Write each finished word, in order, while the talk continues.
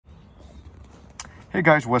Hey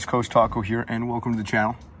guys, West Coast Taco here, and welcome to the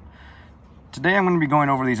channel. Today I'm going to be going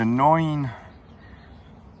over these annoying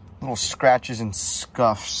little scratches and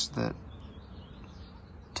scuffs that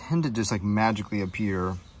tend to just like magically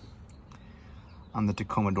appear on the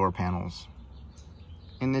Tacoma door panels.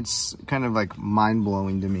 And it's kind of like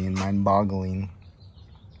mind-blowing to me and mind-boggling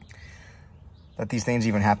that these things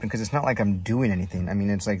even happen, because it's not like I'm doing anything. I mean,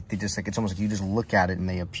 it's like it's almost like you just look at it and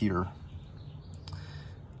they appear.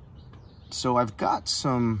 So I've got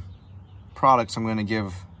some products I'm going to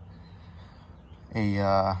give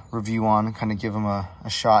a review on, kind of give them a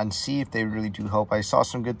shot and see if they really do help. I saw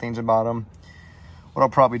some good things about them. What I'll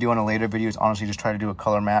probably do in a later video is honestly just try to do a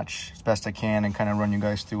color match as best I can and kind of run you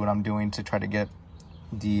guys through what I'm doing to try to get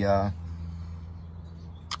the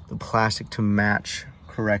plastic to match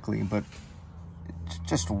correctly. But it's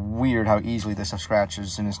just weird how easily this stuff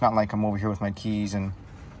scratches, and it's not like I'm over here with my keys and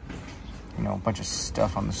you know, a bunch of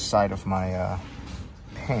stuff on the side of my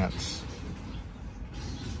pants.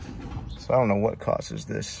 So I don't know what causes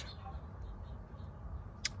this.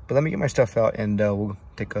 But let me get my stuff out and we'll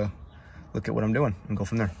take a look at what I'm doing and go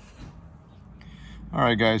from there. All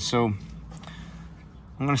right, guys, so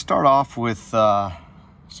I'm gonna start off with some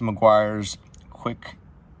Meguiar's quick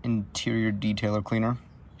interior detailer cleaner.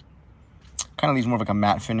 Kind of leaves more of like a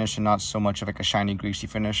matte finish and not so much of like a shiny, greasy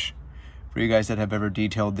finish. For you guys that have ever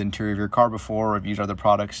detailed the interior of your car before or have used other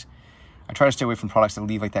products, I try to stay away from products that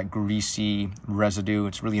leave like that greasy residue.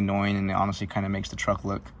 It's really annoying, and it honestly kind of makes the truck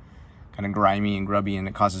look kind of grimy and grubby, and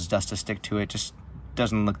it causes dust to stick to it. Just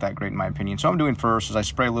doesn't look that great in my opinion. So what I'm doing first is I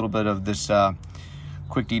spray a little bit of this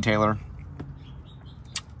quick detailer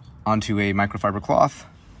onto a microfiber cloth.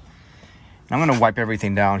 And I'm going to wipe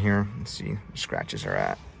everything down here. Let's see where scratches are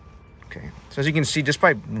at. Okay, so as you can see, just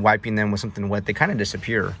by wiping them with something wet, they kind of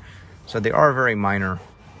disappear. So they are very minor,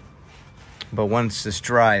 but once this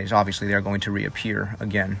dries, obviously they are going to reappear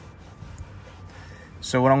again.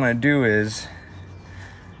 So what I'm going to do is,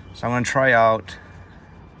 I'm going to try out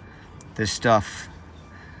this stuff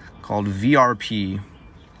called VRP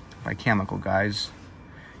by Chemical, guys.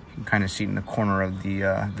 You can kind of see it in the corner of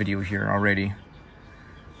the video here already.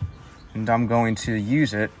 And I'm going to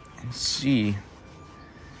use it and see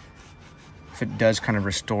if it does kind of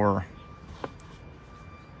restore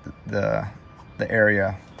the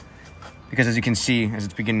area, because as you can see, as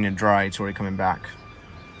it's beginning to dry, it's already coming back.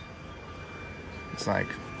 It's like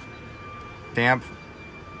damp,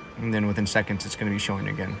 and then within seconds it's going to be showing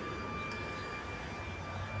again.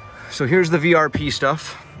 So here's the VRP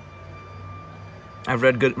stuff. I've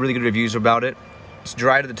read really good reviews about it. It's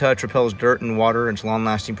dry to the touch, repels dirt and water, and it's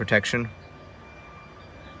long-lasting protection.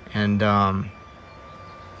 And you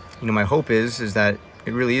know, my hope is that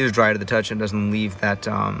it really is dry to the touch and doesn't leave that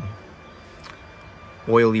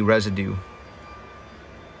oily residue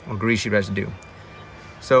or greasy residue.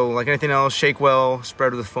 So like anything else, shake well,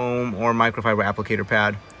 spread with a foam or microfiber applicator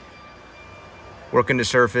pad. Work into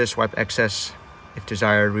surface, wipe excess if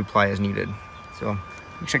desired, reapply as needed. So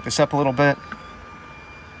you shake this up a little bit.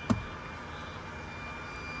 I'm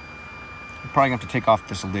probably gonna have to take off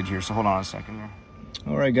this lid here, so hold on a second here.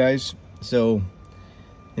 All right, guys, so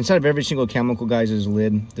inside of every single Chemical Guys'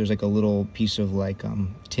 lid, there's like a little piece of like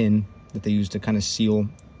tin that they use to kind of seal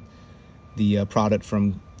the product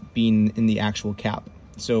from being in the actual cap.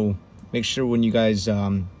 So make sure when you guys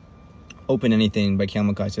open anything by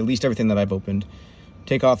Chemical Guys, at least everything that I've opened,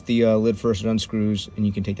 take off the lid first. It unscrews and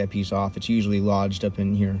you can take that piece off. It's usually lodged up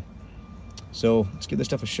in here. So let's give this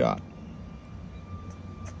stuff a shot.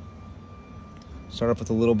 Start off with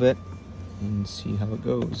a little bit and see how it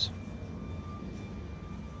goes.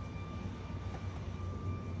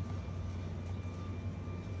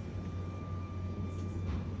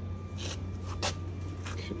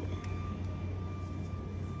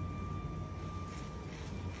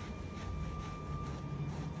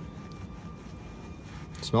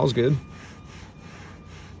 Smells good.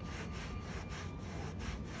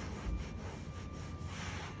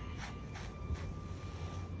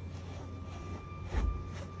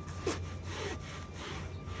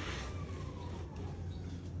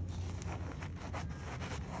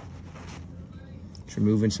 Just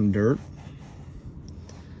removing some dirt.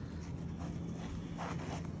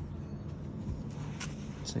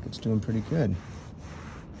 Looks like it's doing pretty good.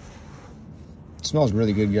 It smells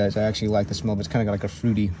really good, guys. I actually like the smell, but it's kind of got like a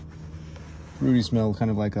fruity smell,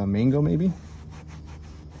 kind of like a mango, maybe.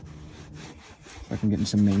 If I can get in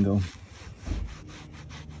some mango.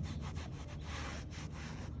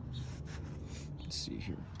 Let's see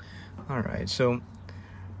here. All right, so I'm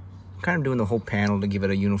kind of doing the whole panel to give it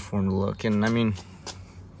a uniform look, and I mean,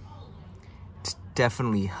 it's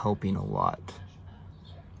definitely helping a lot.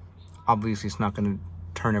 Obviously it's not going to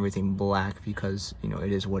turn everything black because, you know,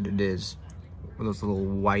 it is what it is. Where those little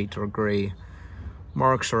white or gray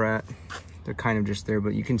marks are at, they're kind of just there,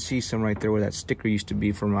 but you can see some right there where that sticker used to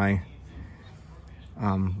be for my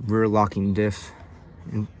rear locking diff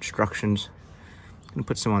instructions. I'm gonna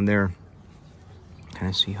put some on there, kind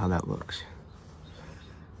of see how that looks.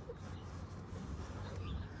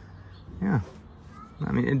 Yeah,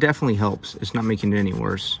 I mean, it definitely helps. It's not making it any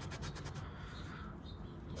worse.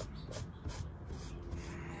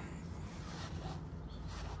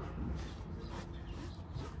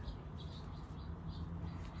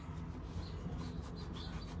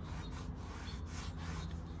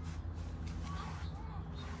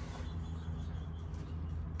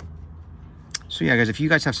 So yeah, guys, if you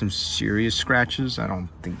guys have some serious scratches, I don't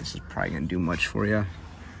think this is probably gonna do much for you.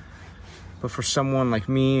 But for someone like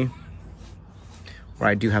me, where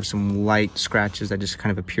I do have some light scratches that just kind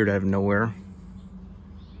of appeared out of nowhere,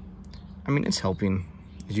 I mean, it's helping.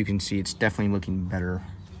 As you can see, it's definitely looking better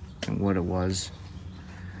than what it was.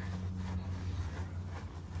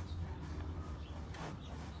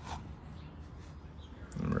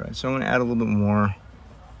 All right, so I'm gonna add a little bit more.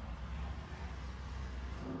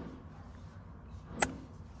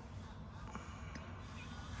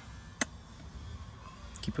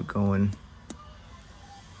 Keep it going.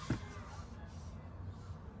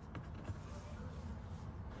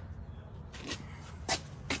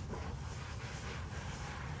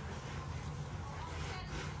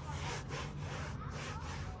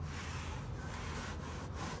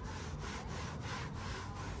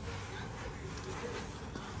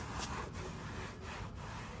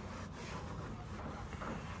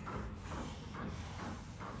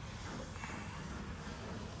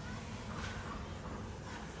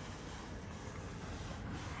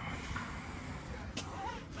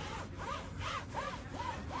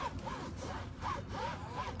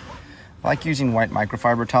 I like using white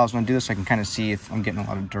microfiber towels when I do this, so I can kind of see if I'm getting a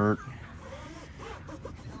lot of dirt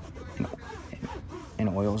and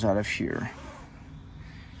oils out of here.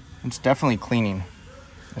 It's definitely cleaning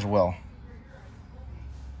as well.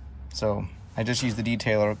 So I just used the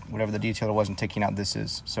detailer, whatever the detailer was, and taking out this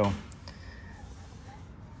is. So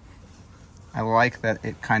I like that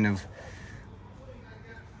it kind of,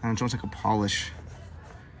 I don't know, it's almost like a polish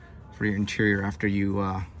for your interior after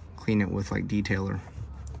you clean it with like detailer.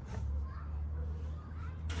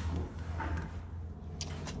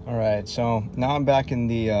 All right, so now I'm back in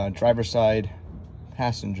the driver's side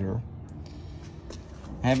passenger.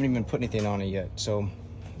 I haven't even put anything on it yet, so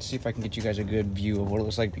let's see if I can get you guys a good view of what it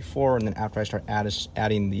looks like before and then after I start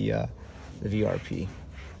adding the VRP.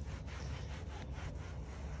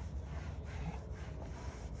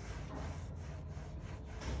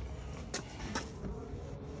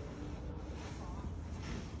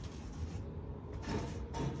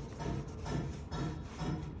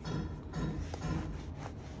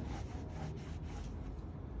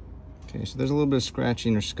 Okay, so there's a little bit of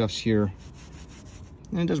scratching or scuffs here,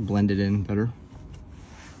 and it does blend it in better.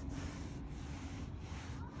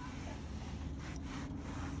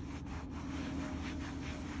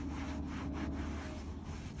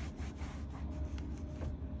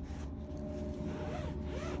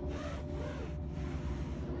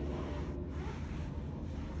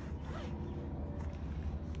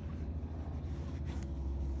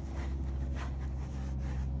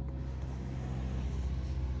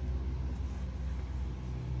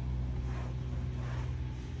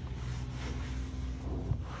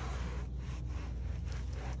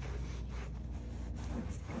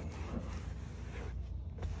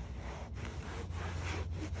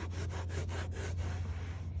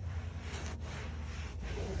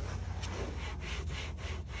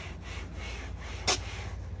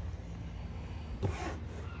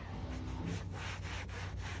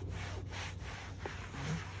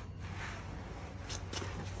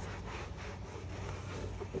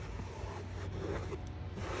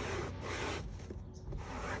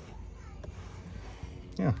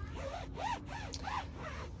 Yeah.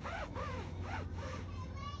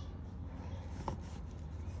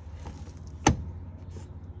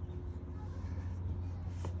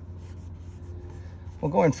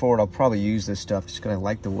 Well, going forward, I'll probably use this stuff just because I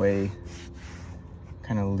like the way it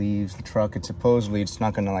kind of leaves the truck. It's supposedly, it's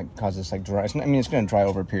not going to like cause this like dry. I mean, it's going to dry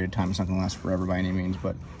over a period of time. It's not going to last forever by any means,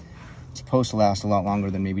 but it's supposed to last a lot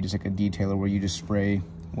longer than maybe just like a detailer where you just spray,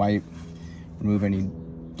 wipe, remove any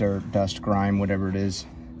dirt, dust, grime, whatever it is.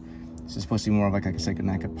 This is supposed to be more of like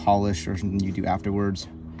a polish or something you do afterwards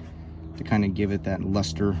to kind of give it that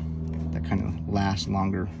luster that kind of lasts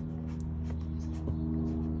longer.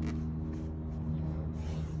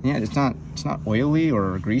 Yeah, it's not oily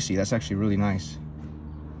or greasy. That's actually really nice.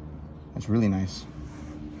 That's really nice.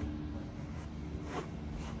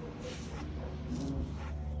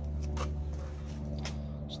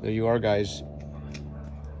 So there you are, guys.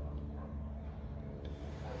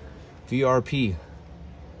 VRP,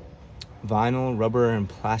 vinyl, rubber, and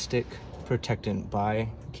plastic protectant by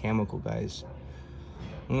Chemical, guys.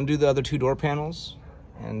 I'm gonna do the other two door panels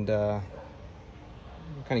and kind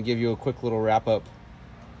of give you a quick little wrap up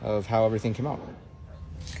of how everything came out.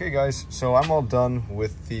 Okay, guys, so I'm all done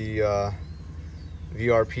with the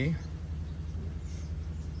VRP.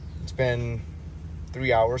 It's been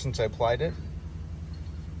 3 hours since I applied it,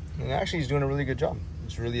 and actually he's doing a really good job.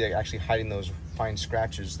 It's really actually hiding those fine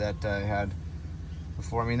scratches that I had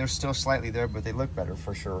before. I mean, they're still slightly there, but they look better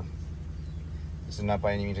for sure. This is not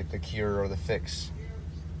by any means the cure or the fix,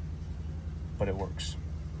 but it works.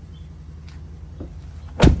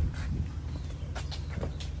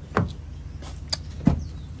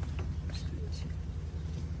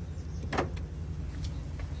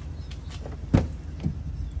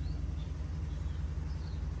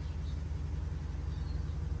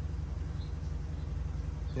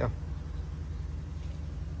 Yeah.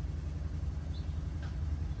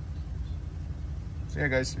 So yeah,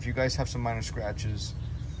 guys, if you guys have some minor scratches,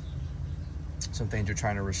 some things you're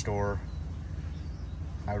trying to restore,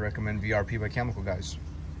 I recommend VRP by Chemical, guys.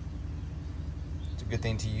 It's a good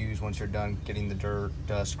thing to use once you're done getting the dirt,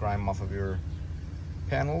 dust, grime off of your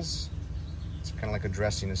panels. It's kind of like a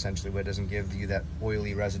dressing essentially, but it doesn't give you that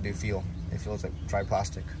oily residue feel. It feels like dry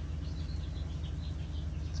plastic.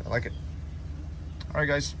 So I like it. All right,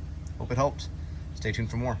 guys, hope it helped. Stay tuned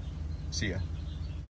for more. See ya.